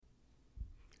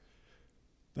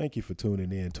Thank you for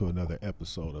tuning in to another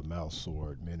episode of Mouth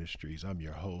Sword Ministries. I'm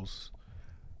your host,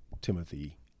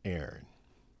 Timothy Aaron.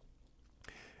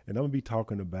 And I'm going to be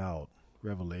talking about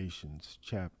Revelations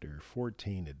chapter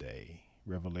 14 today.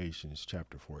 Revelations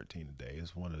chapter 14 today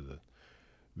is one of the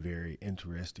very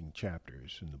interesting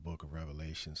chapters in the book of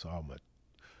Revelation. So I'm going to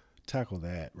tackle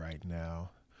that right now.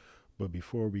 But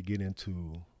before we get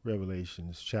into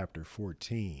Revelations chapter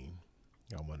 14,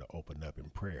 I want to open up in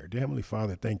prayer. Dear Heavenly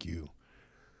Father, thank you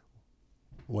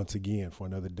once again for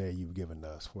another day you've given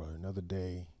us, for another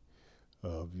day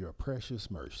of your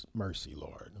precious mercy,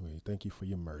 Lord. We thank you for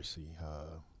your mercy.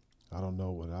 I don't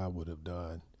know what I would have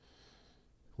done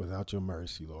without your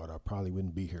mercy, Lord. I probably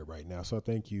wouldn't be here right now. So I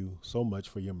thank you so much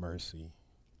for your mercy,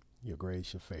 your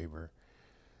grace, your favor,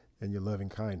 and your loving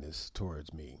kindness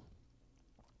towards me.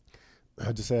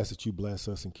 I just ask that you bless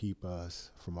us and keep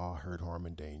us from all hurt, harm,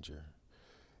 and danger.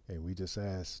 And we just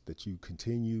ask that you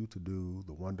continue to do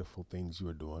the wonderful things you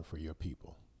are doing for your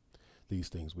people. These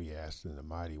things we ask in the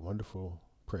mighty, wonderful,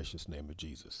 precious name of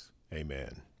Jesus.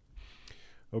 Amen.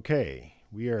 Okay,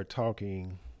 we are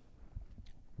talking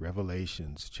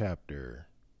Revelations chapter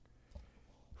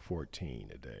 14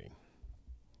 today.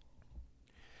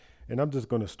 And I'm just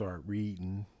going to start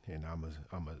reading, and I'm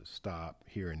going to stop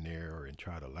here and there and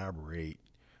try to elaborate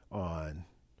on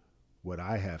what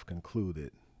I have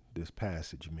concluded this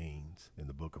passage means in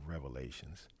the book of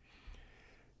Revelations.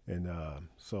 And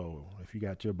so if you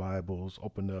got your Bibles,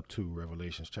 open up to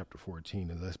Revelations chapter 14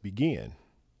 and let's begin.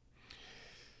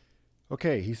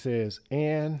 Okay, he says,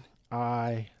 and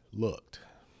I looked.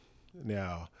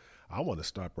 Now, I want to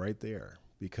stop right there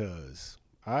because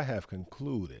I have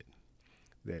concluded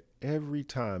that every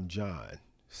time John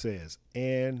says,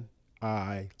 and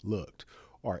I looked,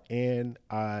 or and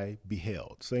I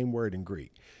beheld, same word in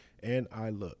Greek, and I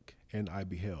look, and I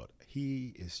beheld.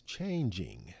 He is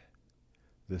changing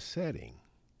the setting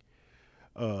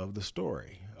of the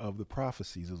story, of the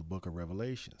prophecies of the book of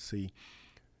Revelation. See,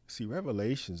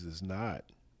 Revelations is not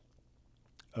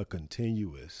a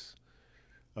continuous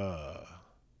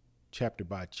chapter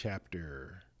by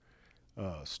chapter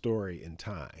story in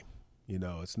time. You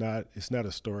know, it's not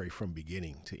a story from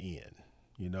beginning to end.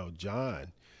 You know,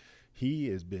 John, he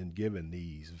has been given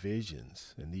these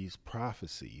visions and these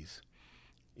prophecies,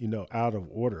 you know, out of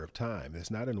order of time.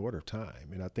 It's not in order of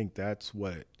time. And I think that's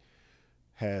what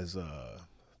has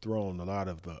thrown a lot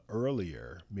of the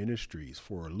earlier ministries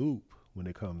for a loop when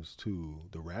it comes to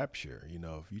the rapture. You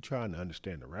know, if you're trying to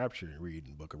understand the rapture and read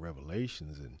the book of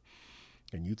Revelations and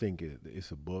you think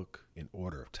it's a book in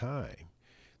order of time,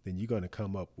 then you're going to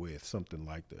come up with something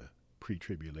like the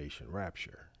pre-tribulation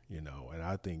rapture. You know, and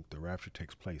I think the rapture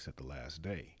takes place at the last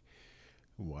day.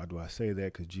 Why do I say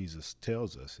that? Because Jesus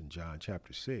tells us in John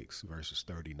chapter 6, verses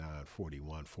 39,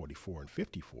 41, 44, and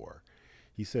 54,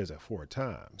 he says at 4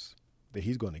 times that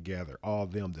he's going to gather all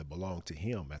them that belong to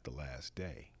him at the last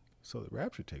day. So the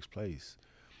rapture takes place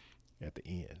at the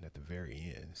end, at the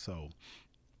very end. So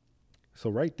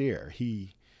right there,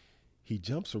 he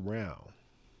jumps around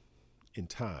in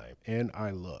time, and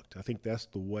I looked. I think that's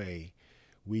the way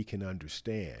we can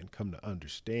come to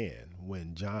understand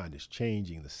when John is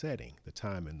changing the setting, the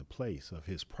time and the place of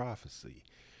his prophecy.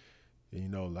 And, you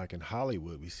know, like in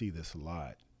Hollywood, we see this a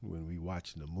lot. When we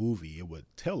watch the movie, it would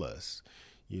tell us,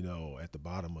 you know, at the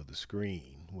bottom of the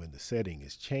screen, when the setting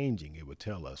is changing, it would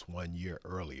tell us 1 year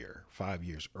earlier, 5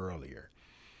 years earlier,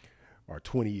 or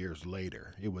 20 years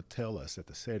later. It would tell us that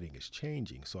the setting is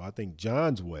changing. So I think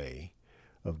John's way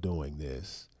of doing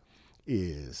this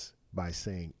is by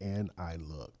saying, and I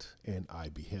looked, and I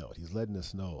beheld. He's letting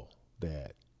us know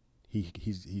that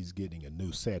he's getting a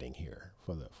new setting here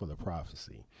for the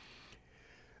prophecy.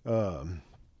 So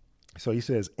he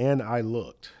says, and I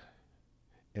looked,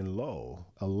 and lo,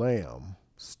 a lamb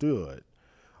stood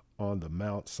on the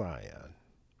Mount Zion,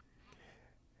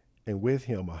 and with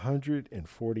him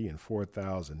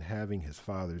 144,000 having his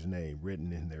father's name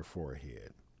written in their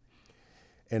forehead.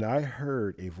 And I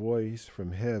heard a voice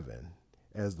from heaven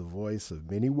as the voice of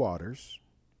many waters,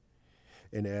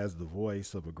 and as the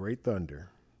voice of a great thunder.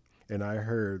 And I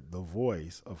heard the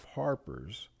voice of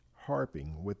harpers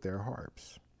harping with their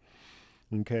harps.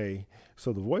 Okay,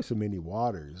 so the voice of many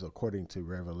waters, according to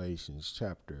Revelations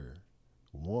chapter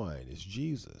 1, is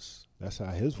Jesus. That's how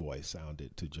his voice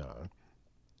sounded to John.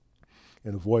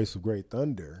 And the voice of great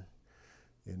thunder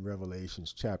in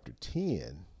Revelations chapter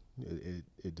 10,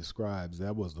 it describes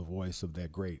that was the voice of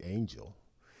that great angel.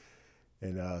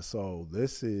 And so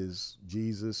this is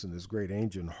Jesus and this great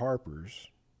angel and harpers,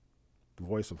 the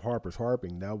voice of harpers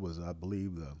harping. That was, I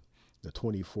believe, the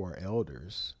 24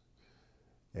 elders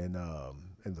and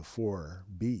the 4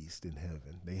 beasts in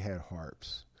heaven. They had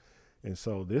harps. And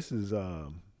so this is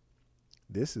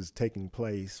taking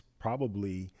place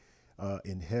probably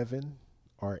in heaven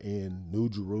or in New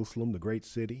Jerusalem, the great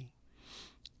city.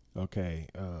 Okay.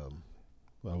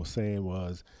 What I was saying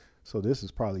was, so this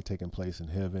is probably taking place in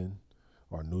heaven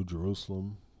or New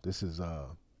Jerusalem. This is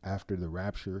after the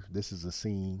rapture. This is a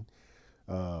scene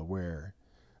where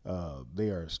they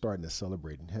are starting to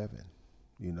celebrate in heaven,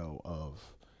 you know, of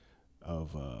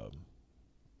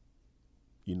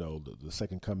the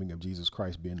second coming of Jesus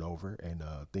Christ being over, and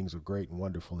things are great and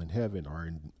wonderful in heaven,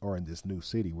 or in this new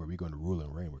city where we're going to rule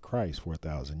and reign with Christ for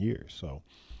 1,000 years. So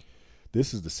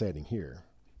this is the setting here.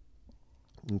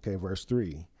 Okay, verse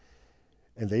 3.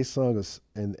 And they sung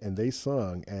and they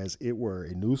sung as it were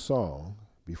a new song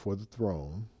before the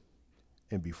throne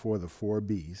and before the four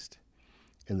beasts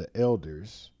and the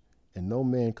elders, and no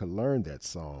man could learn that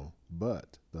song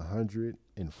but the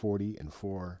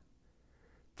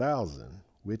 144,000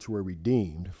 which were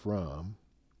redeemed from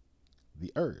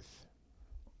the earth.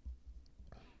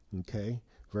 Okay,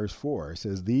 verse 4, it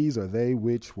says, These are they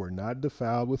which were not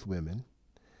defiled with women,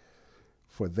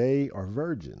 for they are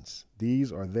virgins.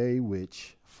 These are they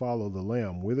which follow the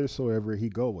Lamb whithersoever he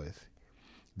goeth.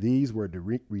 These were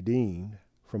redeemed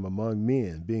from among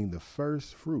men, being the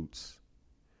first fruits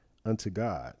unto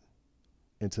God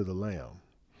and to the Lamb.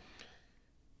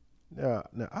 Now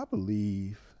I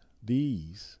believe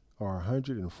these are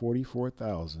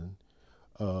 144,000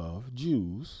 of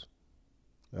Jews.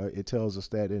 It tells us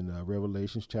that in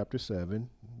Revelations chapter 7,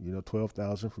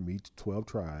 12,000 from each 12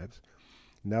 tribes.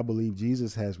 And I believe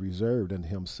Jesus has reserved unto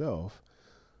himself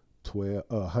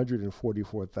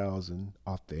 144,000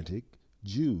 authentic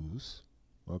Jews,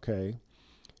 okay,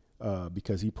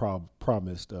 because he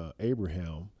promised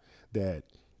Abraham that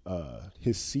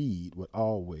his seed would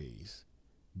always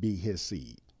be his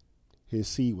seed. His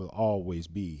seed will always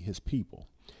be his people.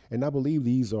 And I believe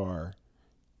these are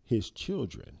his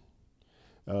children.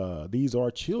 These are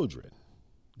children.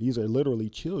 These are literally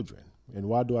children. And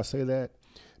why do I say that?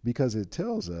 Because it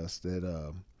tells us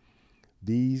that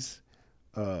these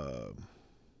were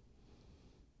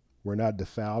not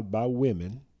defiled by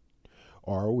women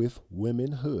or with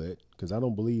womanhood, because I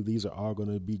don't believe these are all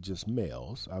going to be just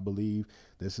males. I believe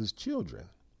this is children.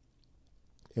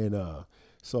 And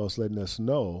so it's letting us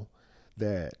know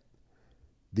that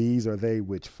these are they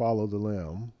which follow the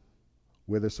Lamb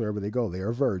whithersoever they go. They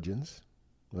are virgins,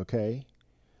 okay?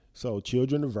 So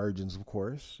children of virgins, of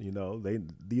course,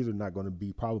 these are not going to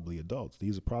be probably adults.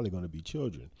 These are probably going to be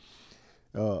children.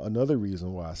 Another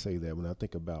reason why I say that, when I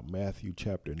think about Matthew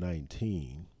chapter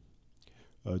 19,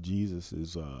 Jesus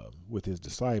is with his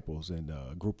disciples, and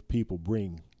a group of people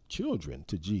bring children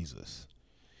to Jesus.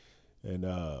 And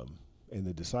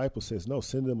the disciple says, no,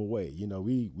 send them away.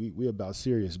 We about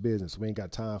serious business. We ain't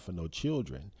got time for no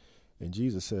children. And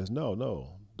Jesus says, no,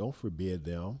 don't forbid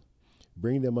them.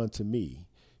 Bring them unto me.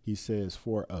 He says,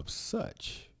 for of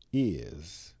such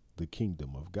is the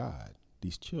kingdom of God.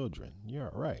 These children. Yeah,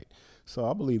 right. So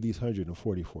I believe these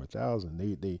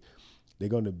 144,000, they're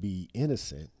going to be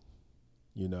innocent.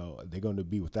 They're going to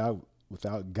be without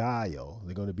guile.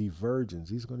 They're going to be virgins.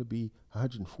 These are going to be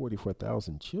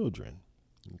 144,000 children.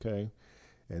 Okay.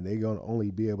 And they're going to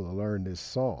only be able to learn this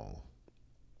song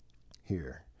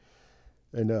here.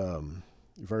 And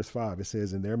verse 5, it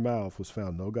says, in their mouth was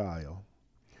found no guile,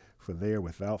 for they are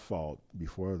without fault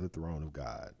before the throne of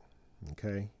God.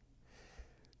 Okay.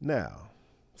 Now,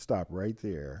 stop right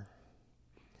there.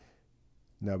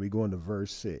 Now we go into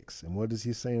verse 6. And what does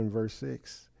he say in verse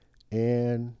 6?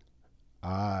 And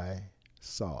I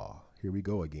saw. Here we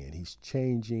go again. He's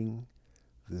changing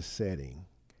the setting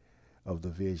of the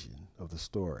vision, of the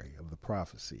story, of the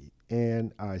prophecy.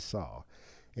 And I saw.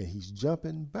 And he's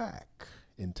jumping back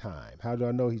in time. How do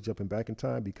I know he's jumping back in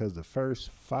time? Because the first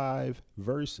 5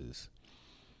 verses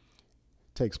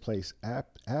takes place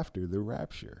after the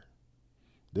rapture.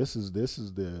 This is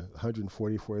the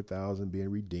 144,000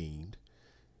 being redeemed.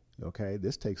 Okay,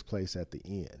 this takes place at the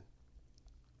end.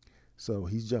 So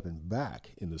he's jumping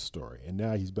back in the story, and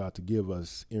now he's about to give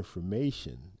us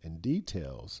information and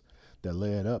details that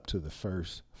led up to the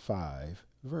first 5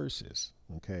 verses.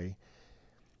 Okay,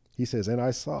 he says, and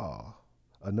I saw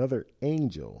another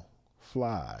angel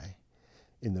fly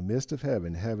in the midst of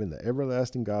heaven, having the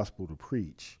everlasting gospel to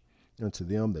preach unto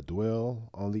them that dwell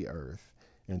on the earth,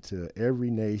 and to every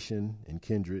nation and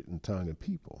kindred and tongue and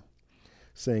people,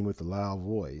 saying with a loud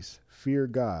voice, fear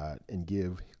God and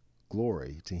give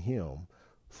glory to him,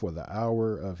 for the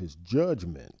hour of his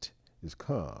judgment is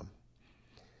come,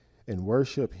 and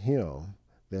worship him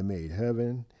that made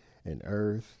heaven and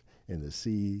earth and the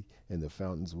sea and the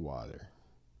fountains of water.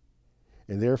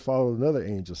 And there followed another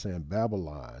angel saying,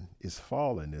 Babylon is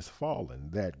fallen,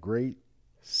 that great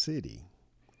city,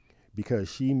 because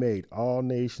she made all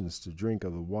nations to drink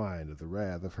of the wine of the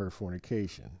wrath of her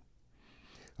fornication.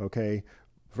 Okay,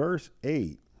 verse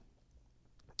 8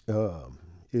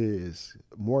 is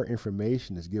more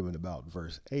information is given about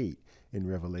verse 8 in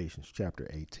Revelations chapter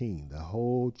 18. The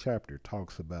whole chapter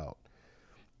talks about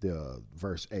the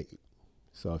verse 8.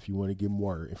 So if you want to get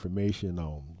more information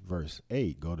on verse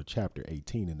 8, go to chapter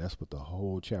 18, and that's what the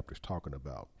whole chapter is talking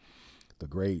about. The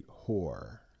great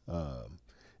whore.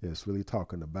 It's really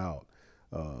talking about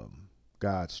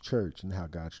God's church and how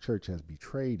God's church has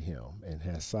betrayed him and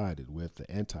has sided with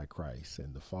the Antichrist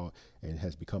and and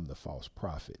has become the false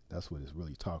prophet. That's what it's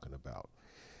really talking about.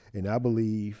 And I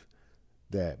believe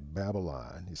that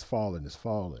Babylon is fallen.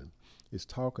 Is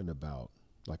talking about,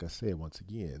 like I said, once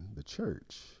again, the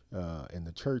church. And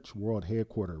the church world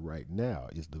headquarters right now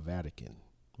is the Vatican,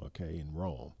 okay, in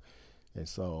Rome. And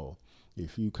so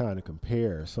if you kind of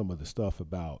compare some of the stuff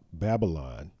about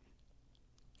Babylon,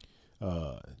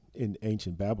 in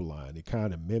ancient Babylon, it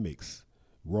kind of mimics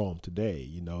Rome today.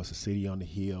 You know, it's a city on the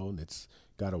hill, and it's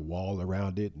got a wall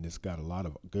around it, and it's got a lot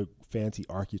of good fancy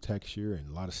architecture and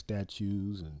a lot of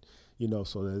statues, and you know,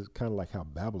 so it's kind of like how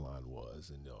Babylon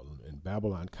was, and, you know, and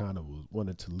Babylon kind of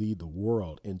wanted to lead the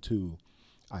world into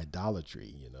idolatry.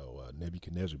 You know,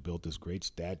 Nebuchadnezzar built this great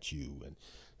statue and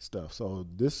stuff. So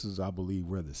this is, I believe,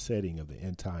 where the setting of the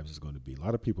end times is going to be. A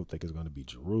lot of people think it's going to be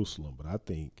Jerusalem, but I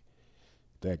think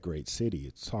that great city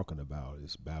it's talking about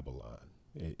is Babylon.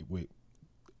 It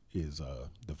is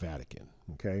the Vatican.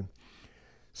 Okay,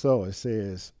 so it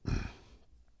says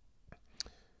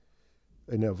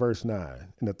in verse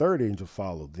 9, and the third angel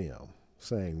followed them,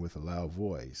 saying with a loud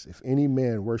voice, if any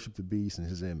man worship the beast in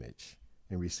his image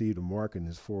and receive a mark in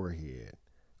his forehead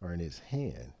or in his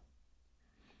hand,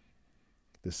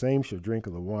 the same shall drink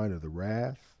of the wine of the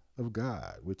wrath of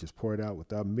God, which is poured out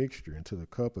without mixture into the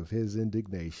cup of his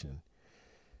indignation.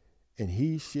 And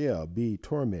he shall be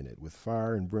tormented with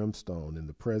fire and brimstone in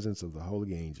the presence of the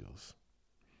holy angels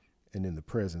and in the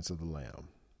presence of the Lamb.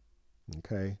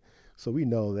 Okay, so we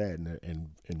know that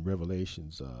in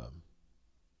Revelations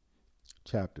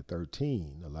chapter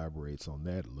 13 elaborates on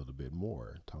that a little bit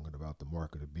more, talking about the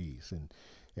mark of the beast.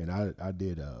 And I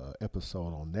did a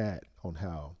episode on that, on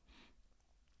how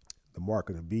the mark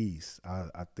of the beast,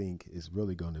 I think is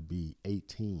really going to be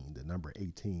 18, the number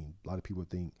 18. A lot of people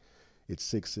think it's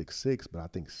 666, but I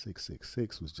think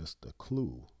 666 was just a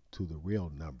clue to the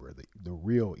real number, the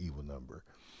real evil number.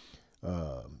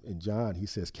 In John, he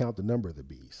says, count the number of the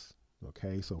beast.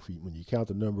 Okay, so when you count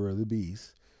the number of the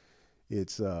beast,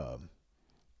 it's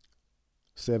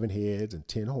 7 heads and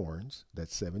 10 horns.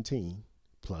 That's 17,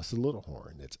 plus a little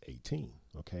horn. That's 18.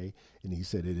 Okay, and he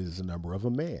said it is the number of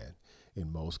a man.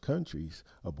 In most countries,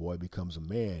 a boy becomes a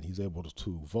man. He's able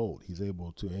to vote. He's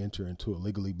able to enter into a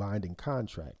legally binding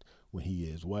contract when he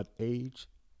is what age?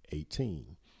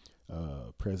 18.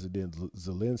 President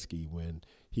Zelensky, when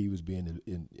he was being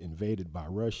invaded by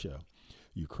Russia,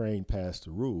 Ukraine passed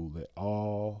a rule that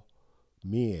all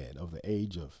men of the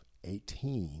age of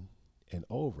 18 and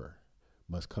over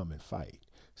must come and fight.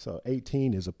 So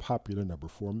 18 is a popular number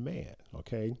for a man,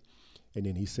 okay? And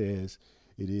then he says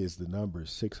it is the number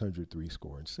 603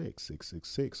 score and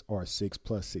 666, or 6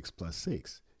 plus 6 plus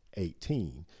 6,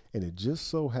 18. And it just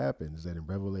so happens that in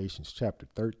Revelations chapter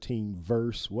 13,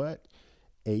 verse what?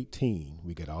 18,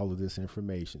 we get all of this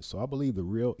information. So I believe the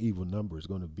real evil number is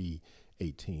going to be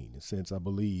 18. And since I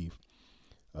believe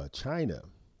China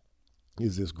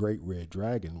is this great red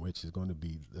dragon, which is going to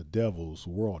be the devil's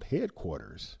world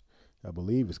headquarters, I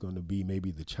believe it's going to be maybe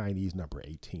the Chinese number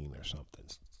 18 or something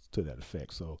to that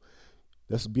effect. So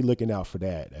let's be looking out for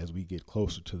that as we get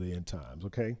closer to the end times.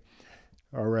 Okay.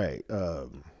 All right.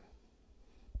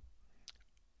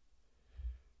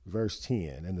 Verse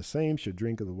 10, and the same shall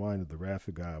drink of the wine of the wrath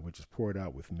of God, which is poured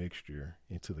out with mixture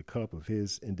into the cup of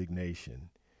his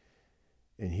indignation.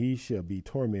 And he shall be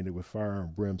tormented with fire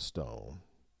and brimstone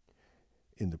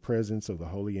in the presence of the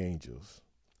holy angels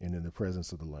and in the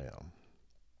presence of the Lamb.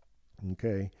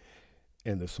 Okay.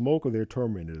 And the smoke of their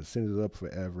torment is ascended up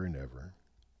forever and ever.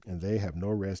 And they have no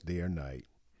rest day or night,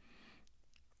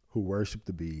 who worship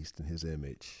the beast in his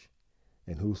image,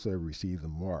 and whosoever receive the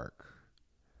mark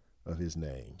of his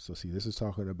name. So see, this is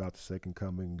talking about the second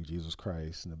coming of Jesus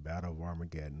Christ and the battle of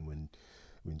Armageddon, when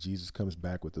Jesus comes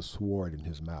back with the sword in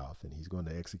his mouth, and he's going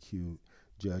to execute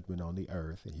judgment on the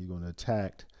earth, and he's going to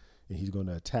attack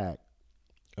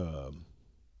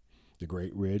the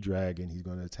great red dragon. He's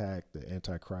going to attack the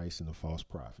Antichrist and the false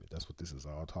prophet. That's what this is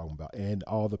all talking about. And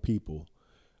all the people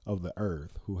of the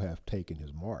earth who have taken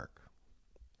his mark.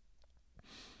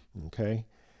 Okay.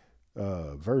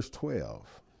 Verse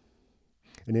 12.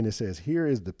 And then it says, here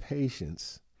is the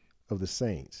patience of the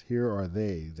saints. Here are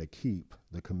they that keep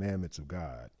the commandments of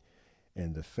God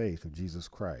and the faith of Jesus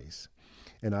Christ.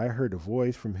 And I heard a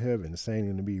voice from heaven saying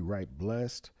unto me, right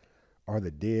blessed are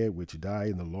the dead which die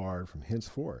in the Lord from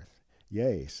henceforth.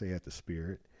 Yea, saith the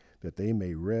Spirit, that they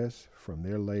may rest from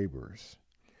their labors,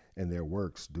 and their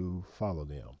works do follow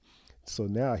them. So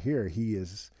now here he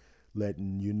is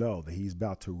letting you know that he's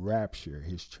about to rapture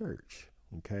his church.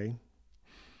 Okay.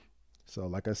 So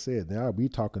like I said, now we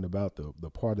talking about the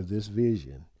part of this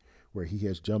vision where he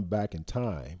has jumped back in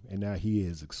time, and now he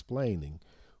is explaining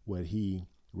what he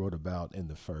wrote about in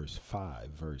the first 5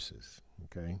 verses.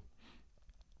 Okay.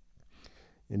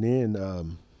 And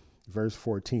then verse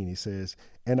 14, he says,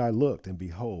 and I looked, and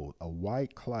behold, a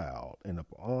white cloud, and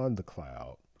upon the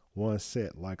cloud one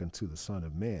set like unto the Son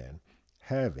of Man,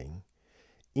 having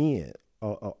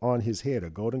on his head a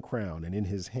golden crown, and in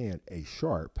his hand a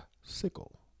sharp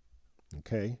sickle.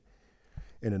 Okay.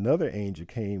 And another angel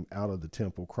came out of the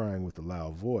temple, crying with a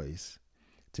loud voice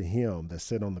to him that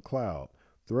sat on the cloud,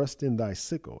 thrust in thy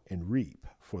sickle and reap,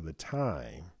 for the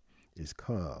time is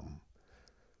come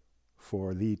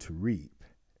for thee to reap,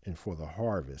 and for the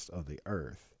harvest of the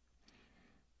earth.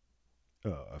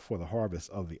 For the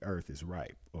harvest of the earth is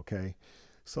ripe. Okay.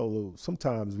 So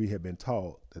sometimes we have been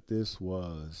taught that this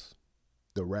was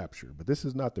the rapture, but this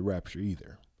is not the rapture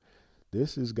either.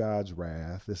 This is God's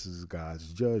wrath. This is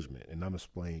God's judgment. And I'm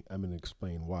going to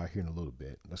explain why here in a little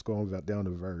bit. Let's go on down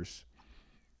to verse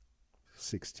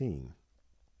 16.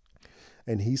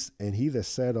 And he that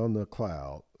sat on the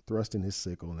cloud thrust in his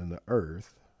sickle in the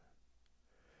earth,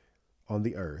 on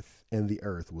the earth, and the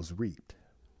earth was reaped.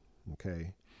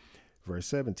 Okay. Verse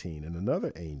 17. And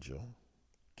another angel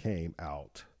came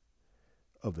out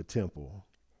of the temple,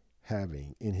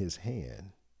 having in his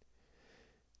hand,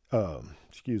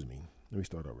 let me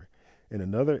start over. And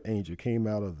another angel came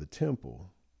out of the temple,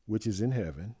 which is in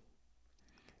heaven,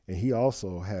 and he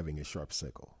also having a sharp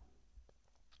sickle.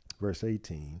 Verse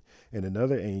 18, and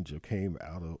another angel came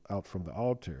out from the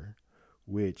altar,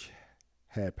 which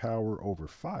had power over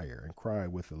fire, and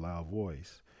cried with a loud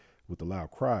voice, with a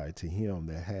loud cry to him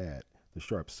that had the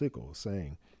sharp sickle,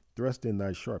 saying, thrust in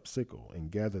thy sharp sickle,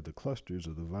 and gather the clusters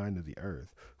of the vine of the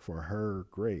earth, for her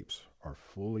grapes are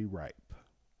fully ripe.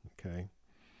 Okay.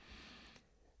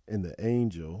 And the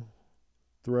angel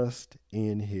thrust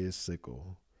in his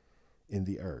sickle in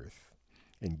the earth,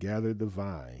 and gathered the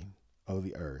vine of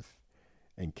the earth,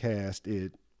 and cast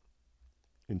it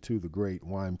into the great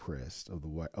winepress of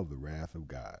the wrath of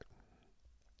God.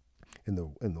 And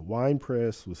the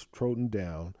winepress was trodden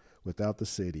down without the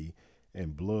city,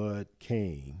 and blood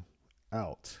came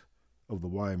out of the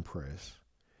winepress,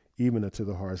 even unto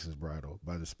the horse's bridle,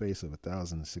 by the space of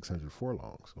 1,600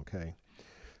 furlongs. Okay.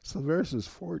 So verses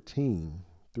 14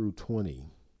 through 20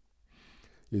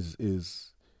 is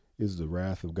the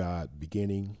wrath of God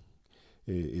beginning,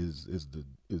 is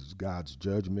God's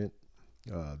judgment.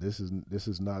 This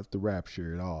is not the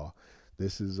rapture at all.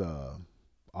 This is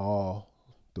all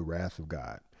the wrath of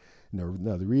God.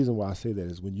 Now the reason why I say that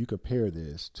is when you compare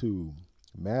this to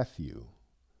Matthew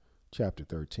chapter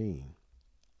 13.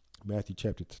 Matthew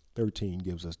chapter 13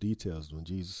 gives us details when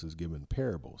Jesus is given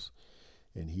parables.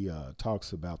 And he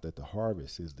talks about that the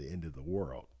harvest is the end of the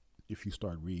world. If you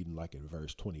start reading like in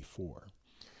verse 24.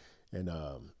 And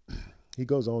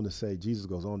Jesus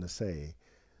goes on to say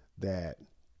that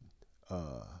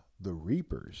the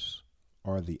reapers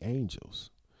are the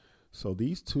angels. So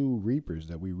these two reapers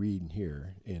that we read in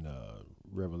here in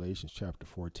Revelation chapter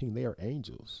 14, they are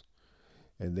angels.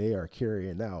 And they are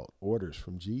carrying out orders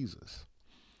from Jesus.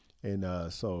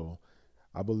 And so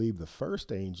I believe the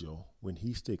first angel, when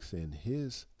he sticks in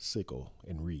his sickle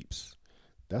and reaps,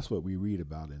 that's what we read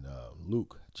about in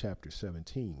Luke chapter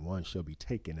 17. One shall be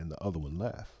taken and the other one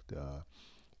left.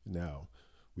 Now,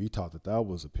 we thought that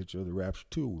was a picture of the rapture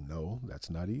too. No, that's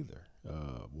not either.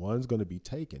 One's going to be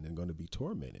taken and going to be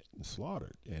tormented and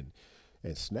slaughtered and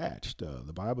snatched.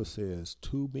 The Bible says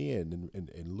 2 men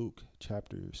in Luke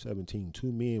chapter 17,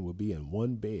 2 men will be in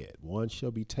one bed. One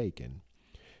shall be taken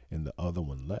and the other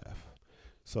one left.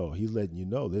 So he's letting you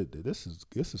know that this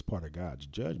is part of God's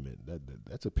judgment.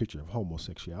 That's a picture of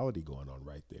homosexuality going on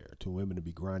right there. 2 women to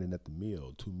be grinding at the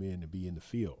mill, 2 men to be in the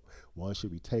field. One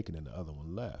should be taken and the other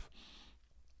one left.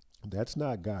 That's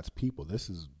not God's people. This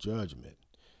is judgment,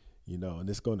 and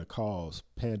it's going to cause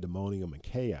pandemonium and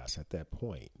chaos at that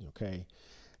point. Okay.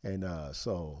 And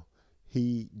so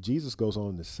Jesus goes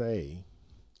on to say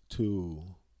to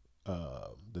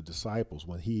the disciples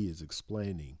when he is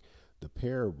explaining the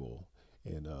parable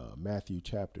in Matthew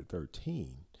chapter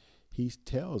 13, he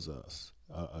tells us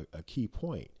a key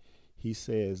point. He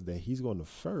says that he's going to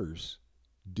first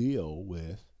deal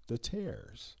with the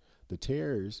tares. The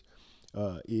tares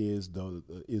is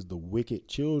the wicked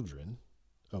children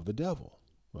of the devil.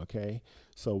 Okay,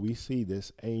 so we see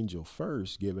this angel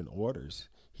first giving orders.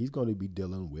 He's going to be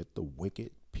dealing with the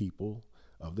wicked people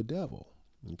of the devil.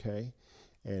 Okay,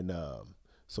 and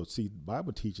so see, the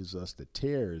Bible teaches us that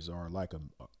tares are like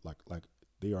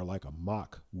they are like a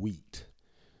mock wheat.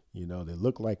 You know, they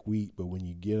look like wheat, but when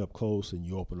you get up close and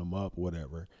you open them up,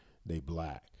 whatever, they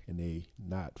black and they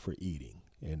not for eating.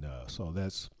 And so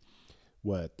that's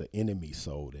what the enemy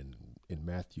sowed in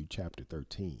Matthew chapter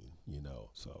 13. You know,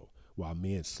 so while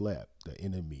men slept, the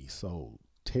enemy sowed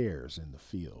tares in the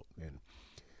field. And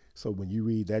so when you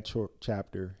read that short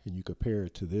chapter and you compare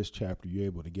it to this chapter, you're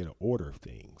able to get an order of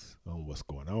things on what's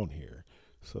going on here.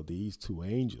 So these two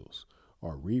angels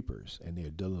are reapers and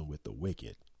they're dealing with the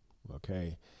wicked.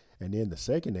 Okay. And then the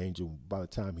second angel, by the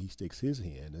time he sticks his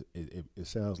hand, it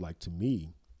sounds like to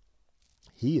me,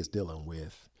 he is dealing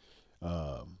with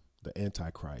the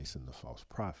Antichrist and the false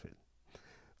prophet.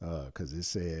 Because it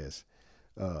says,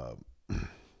 and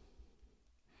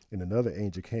another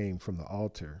angel came from the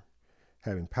altar,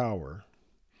 having power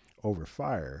over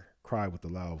fire, cried with a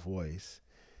loud voice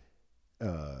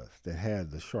that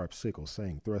had the sharp sickle,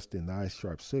 saying, thrust in thy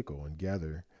sharp sickle and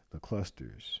gather the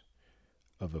clusters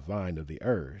of the vine of the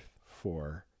earth,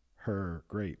 for her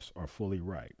grapes are fully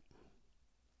ripe.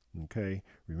 Okay,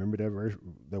 remember that verse,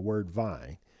 the word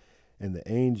vine. And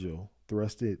the angel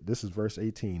thrust it, this is verse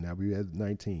 18, now we had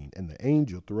 19. And the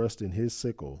angel thrust in his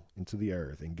sickle into the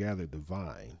earth and gathered the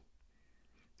vine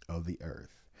of the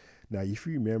earth. Now, if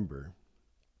you remember,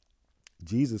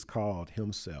 Jesus called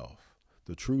himself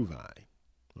the true vine.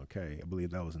 Okay, I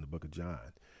believe that was in the book of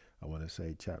John. I want to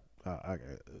say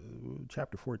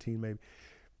chapter 14,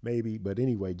 maybe. But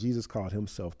anyway, Jesus called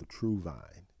himself the true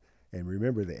vine. And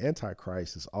remember, the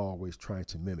Antichrist is always trying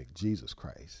to mimic Jesus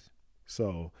Christ.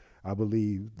 So I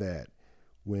believe that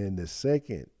when the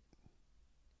second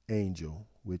angel,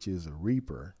 which is a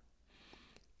reaper,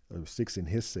 sticks in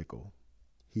his sickle,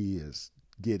 he is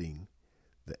getting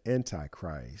the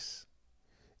Antichrist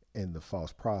and the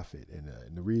false prophet. And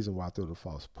the reason why I throw the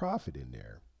false prophet in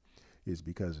there is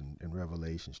because in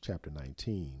Revelations chapter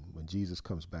 19, when Jesus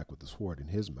comes back with the sword in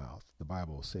his mouth, the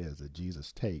Bible says that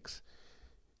Jesus takes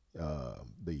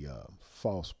the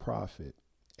false prophet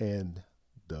and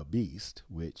the beast,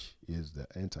 which is the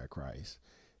Antichrist,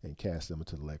 and casts them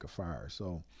into the lake of fire.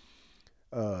 So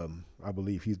I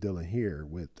believe he's dealing here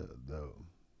with the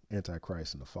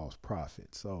Antichrist and the false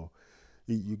prophet. So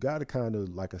you got to kind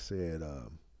of, like I said,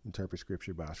 interpret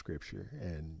scripture by scripture.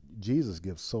 And Jesus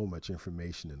gives so much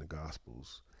information in the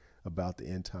Gospels about the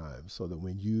end times, so that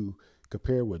when you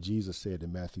compare what Jesus said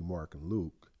in Matthew, Mark,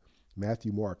 Luke,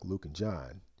 and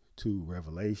John, to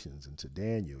Revelations and to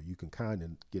Daniel, you can kind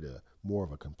of get a more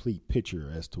of a complete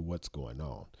picture as to what's going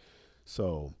on.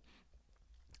 So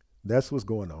that's what's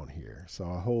going on here. So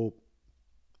I hope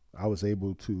I was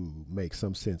able to make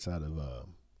some sense out of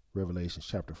Revelation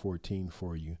chapter 14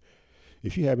 for you.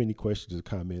 If you have any questions or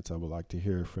comments, I would like to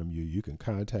hear from you. You can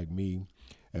contact me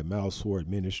at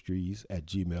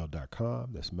mouthswordministries@gmail.com.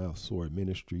 That's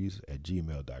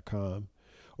mouthswordministries@gmail.com.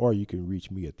 Or you can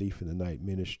reach me at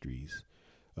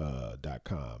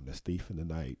thiefinthenightministries.com. That's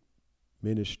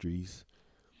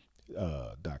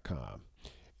thiefinthenightministries.com.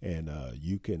 And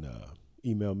you can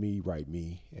email me, write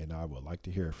me, and I would like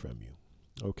to hear from you.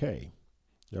 Okay.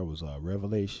 That was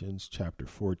Revelations chapter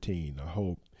 14. I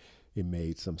hope it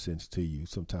made some sense to you.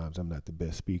 Sometimes I'm not the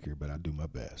best speaker, but I do my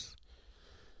best.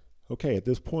 Okay, at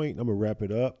this point, I'm going to wrap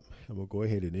it up. I'm going to go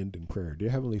ahead and end in prayer. Dear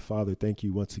Heavenly Father, thank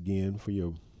you once again for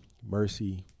your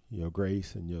mercy, your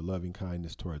grace, and your loving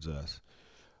kindness towards us.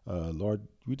 Lord,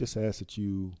 we just ask that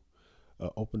you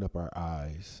open up our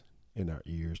eyes and our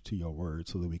ears to your word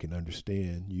so that we can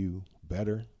understand you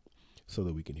better, so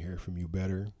that we can hear from you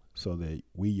better, so that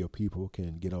we, your people,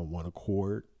 can get on one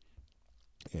accord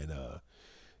and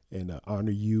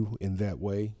honor you in that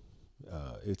way.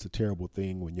 It's a terrible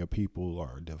thing when your people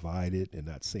are divided and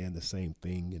not saying the same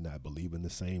thing and not believing the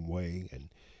same way and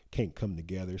can't come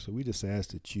together. So we just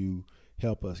ask that you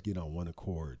help us get on one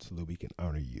accord so that we can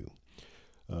honor you.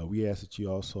 We ask that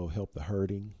you also help the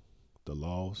hurting, the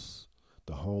lost,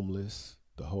 the homeless,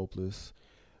 the hopeless.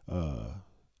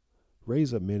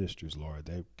 Raise up ministers, Lord,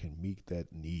 that can meet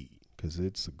that need, because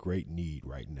it's a great need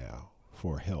right now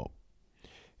for help.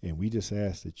 And we just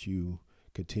ask that you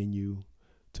continue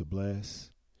to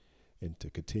bless and to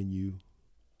continue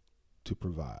to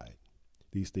provide.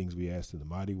 These things we ask in the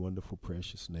mighty, wonderful,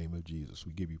 precious name of Jesus.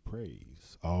 We give you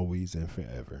praise always and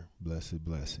forever. Blessed,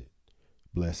 blessed.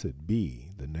 Blessed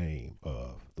be the name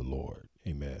of the Lord.